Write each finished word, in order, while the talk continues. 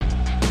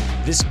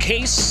This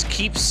case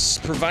keeps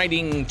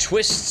providing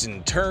twists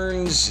and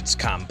turns. It's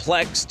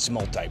complex, it's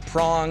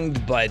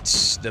multi-pronged,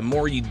 but the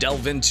more you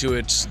delve into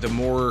it, the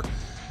more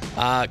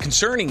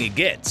concerning it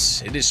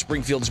gets. It is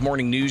Springfield's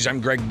Morning News. I'm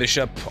Greg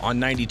Bishop on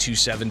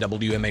 92.7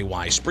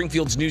 WMAY.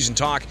 Springfield's News and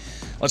Talk.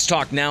 Let's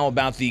talk now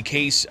about the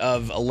case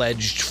of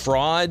alleged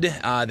fraud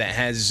that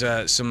has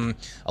some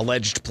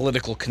alleged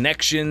political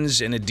connections,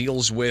 and it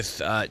deals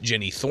with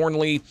Jenny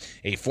Thornley,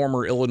 a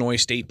former Illinois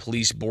State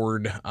Police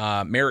Board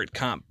Merit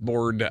Comp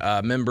Board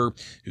member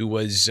who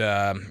was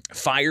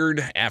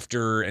fired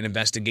after an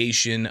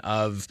investigation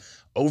of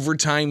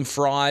overtime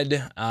fraud,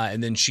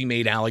 and then she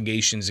made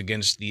allegations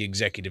against the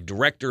executive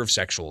director of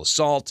sexual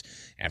assault.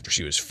 After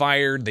she was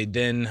fired, they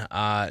then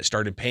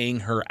started paying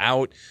her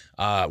out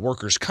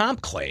workers'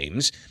 comp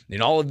claims,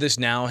 and all of this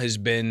now has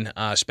been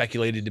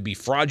speculated to be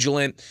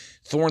fraudulent.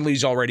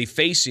 Thornley's already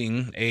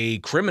facing a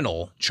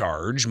criminal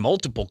charge,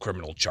 multiple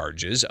criminal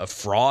charges of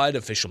fraud,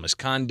 official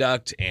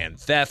misconduct, and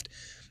theft,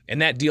 and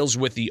that deals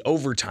with the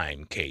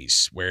overtime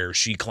case where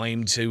she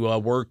claimed to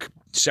work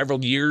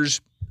several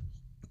years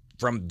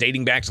from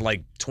dating back to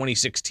like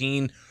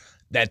 2016,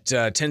 that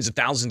tens of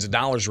thousands of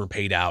dollars were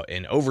paid out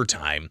in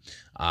overtime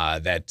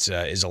that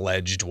is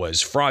alleged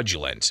was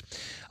fraudulent.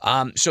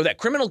 So that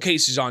criminal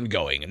case is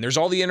ongoing, and there's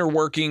all the inner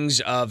workings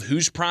of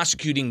who's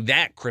prosecuting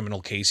that criminal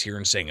case here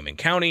in Sangamon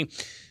County.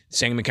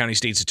 Sangamon County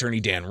State's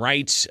Attorney Dan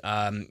Wright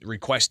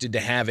requested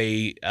to have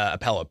a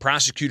appellate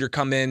prosecutor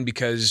come in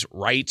because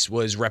Wright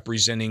was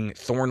representing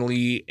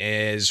Thornley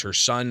as her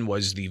son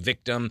was the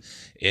victim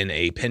in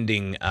a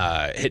pending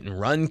hit and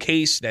run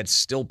case that's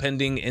still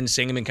pending in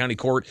Sangamon County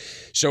Court.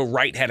 So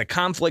Wright had a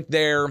conflict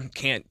there,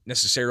 can't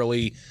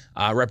necessarily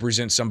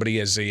represent somebody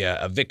as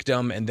a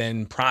victim and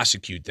then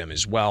prosecute them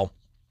as well.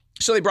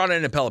 So they brought in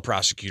an appellate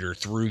prosecutor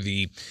through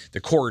the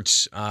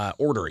courts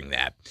ordering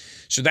that.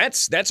 So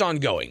that's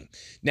ongoing.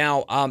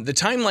 Now, the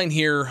timeline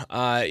here,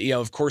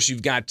 of course,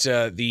 you've got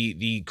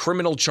the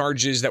criminal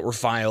charges that were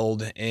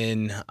filed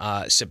in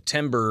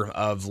September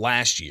of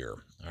last year.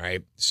 All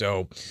right,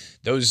 so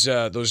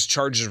those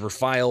charges were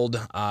filed,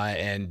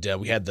 and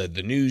we had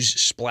the news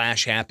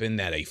splash happen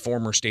that a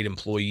former state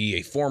employee,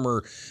 a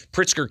former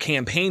Pritzker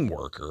campaign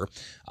worker,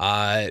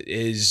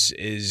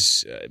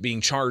 is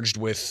being charged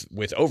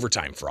with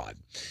overtime fraud.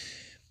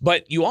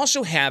 But you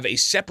also have a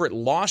separate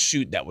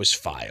lawsuit that was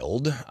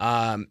filed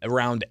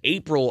around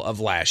April of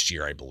last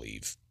year, I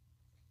believe,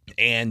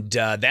 and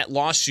that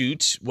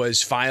lawsuit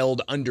was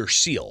filed under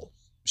seal.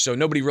 So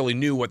nobody really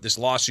knew what this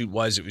lawsuit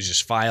was. It was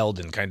just filed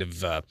and kind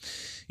of, a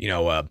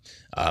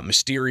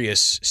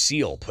mysterious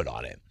seal put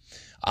on it.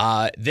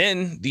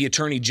 Then the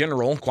Attorney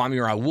General, Kwame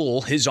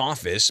Raoul, his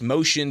office,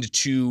 motioned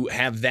to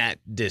have that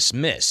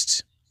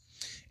dismissed.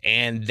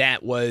 And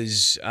that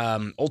was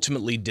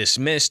ultimately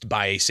dismissed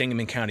by a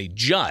Sangamon County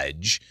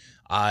judge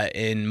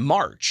in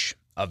March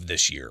of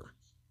this year.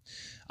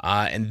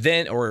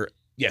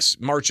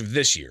 March of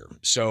this year.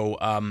 So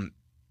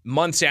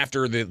months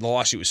after the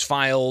lawsuit was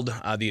filed,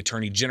 the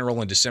Attorney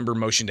General in December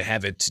motioned to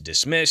have it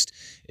dismissed.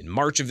 In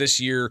March of this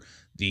year,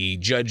 the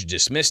judge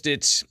dismissed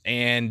it,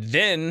 and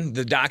then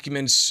the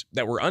documents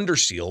that were under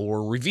seal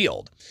were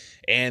revealed.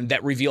 And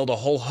that revealed a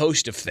whole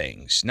host of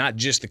things, not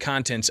just the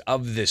contents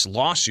of this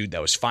lawsuit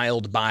that was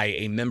filed by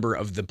a member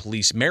of the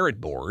Police Merit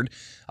Board,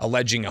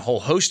 alleging a whole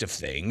host of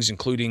things,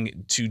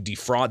 including to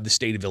defraud the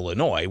state of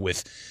Illinois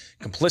with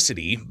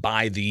complicity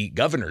by the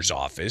governor's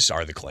office,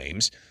 are the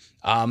claims.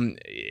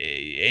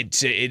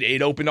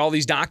 It opened all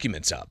these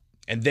documents up,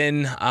 and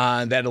then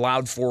that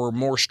allowed for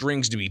more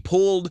strings to be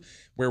pulled,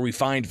 where we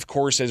find, of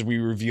course, as we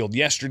revealed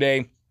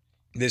yesterday,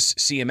 this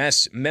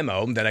CMS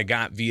memo that I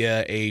got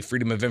via a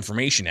Freedom of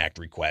Information Act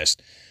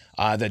request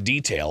that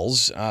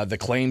details the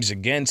claims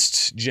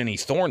against Jenny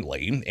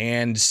Thornley,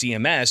 and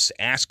CMS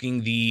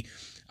asking the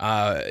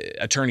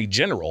Attorney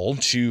General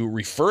to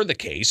refer the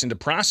case and to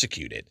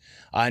prosecute it,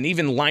 and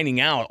even lining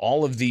out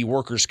all of the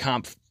workers'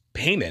 comp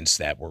payments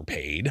that were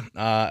paid,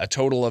 a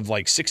total of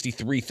like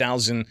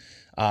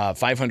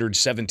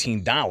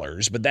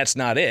 $63,517, but that's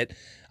not it.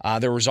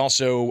 There was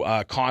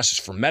also costs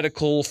for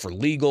medical, for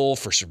legal,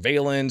 for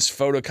surveillance,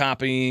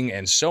 photocopying,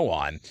 and so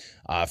on,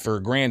 for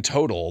a grand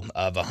total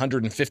of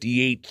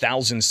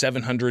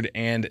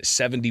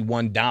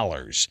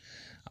 $158,771.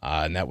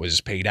 And that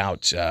was paid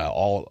out,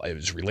 it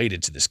was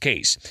related to this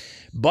case.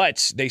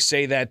 But they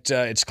say that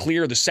it's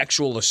clear the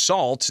sexual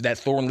assault that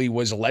Thornley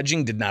was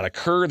alleging did not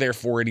occur.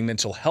 Therefore, any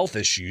mental health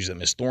issues that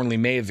Ms. Thornley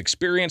may have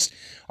experienced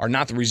are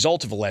not the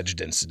result of alleged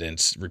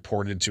incidents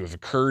reported to have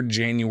occurred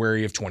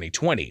January of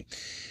 2020.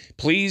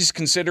 Please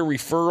consider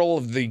referral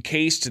of the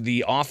case to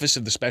the Office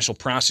of the Special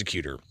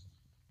Prosecutor.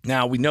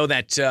 Now, we know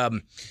that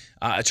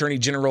Attorney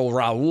General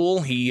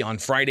Raoul, he on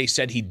Friday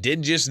said he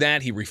did just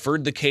that. He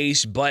referred the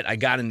case, but I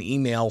got an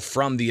email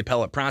from the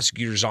appellate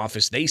prosecutor's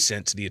office they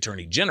sent to the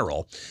Attorney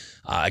General,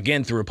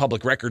 again through a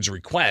public records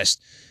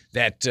request,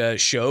 that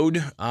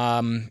showed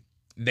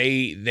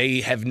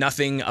they have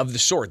nothing of the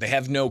sort. They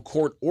have no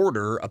court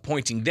order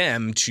appointing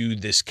them to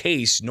this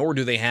case, nor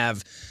do they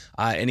have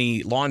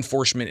any law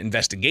enforcement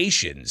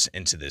investigations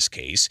into this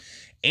case.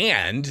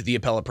 And the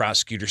appellate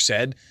prosecutor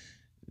said,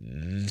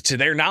 to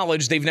their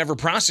knowledge, they've never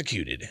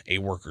prosecuted a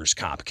workers'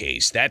 comp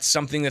case. That's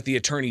something that the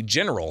Attorney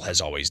General has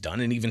always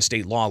done, and even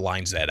state law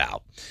lines that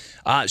out.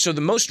 So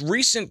the most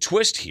recent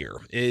twist here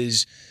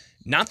is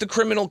not the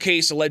criminal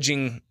case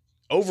alleging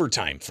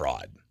overtime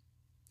fraud,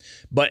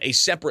 but a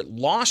separate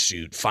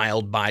lawsuit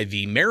filed by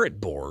the Merit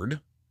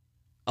Board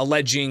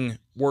alleging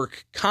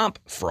work comp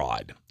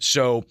fraud.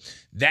 So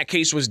that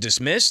case was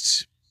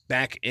dismissed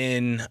back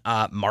in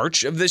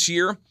March of this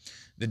year.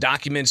 The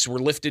documents were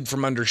lifted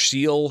from under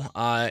seal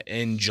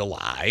in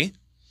July.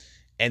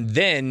 And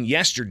then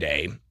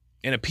yesterday,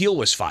 an appeal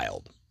was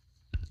filed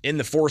in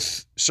the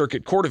Fourth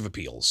Circuit Court of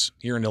Appeals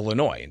here in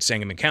Illinois, in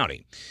Sangamon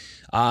County,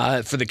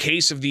 for the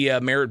case of the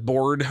Merit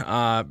Board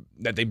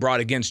that they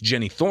brought against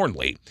Jenny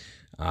Thornley.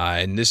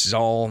 And this is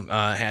all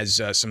has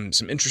some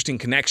interesting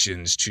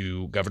connections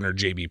to Governor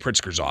J.B.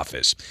 Pritzker's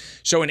office.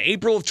 So in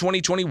April of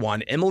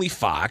 2021, Emily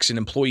Fox, an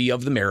employee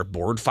of the Merit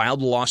Board,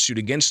 filed a lawsuit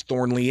against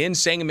Thornley in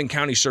Sangamon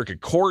County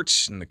Circuit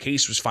Court, and the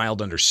case was filed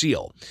under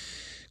seal.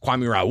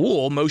 Kwame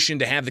Raoul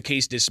motioned to have the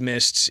case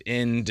dismissed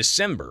in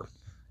December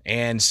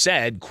and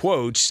said,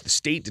 quote, the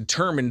state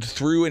determined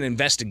through an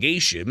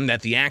investigation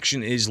that the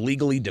action is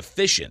legally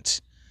deficient.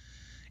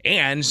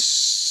 And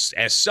as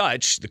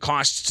such, the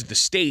costs to the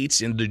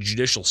states in the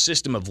judicial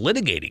system of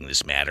litigating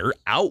this matter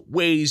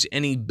outweighs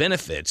any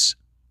benefits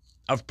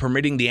of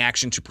permitting the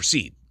action to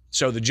proceed.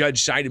 So the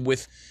judge sided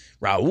with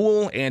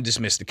Raoul and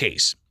dismissed the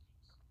case.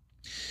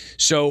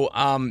 So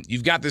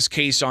you've got this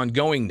case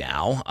ongoing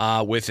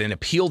now with an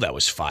appeal that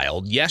was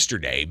filed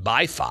yesterday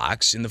by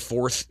Fox in the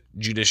Fourth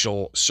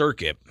Judicial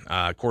Circuit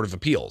Court of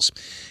Appeals.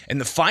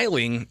 And the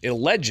filing, it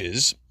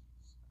alleges,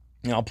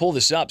 and I'll pull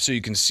this up so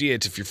you can see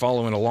it if you're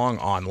following along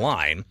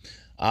online.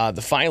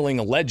 The filing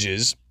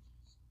alleges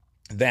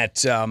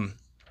that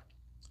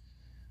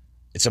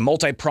it's a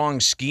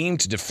multi-pronged scheme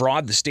to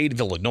defraud the state of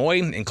Illinois,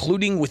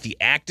 including with the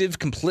active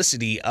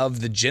complicity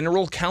of the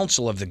general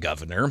counsel of the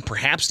governor,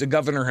 perhaps the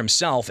governor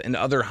himself, and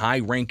other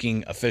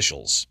high-ranking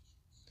officials.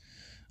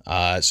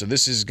 So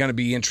this is going to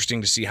be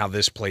interesting to see how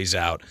this plays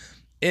out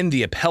in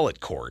the appellate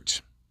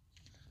court.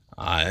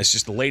 It's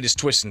just the latest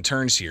twists and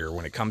turns here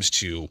when it comes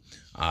to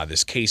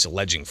this case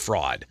alleging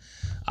fraud.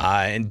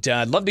 And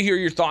I'd love to hear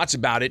your thoughts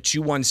about it,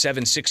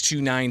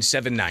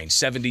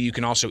 217-629-7970. You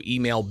can also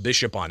email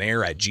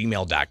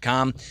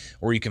bishoponair@gmail.com,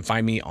 or you can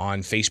find me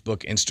on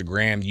Facebook,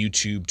 Instagram,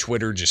 YouTube,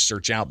 Twitter. Just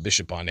search out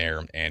Bishop on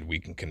Air, and we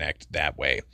can connect that way.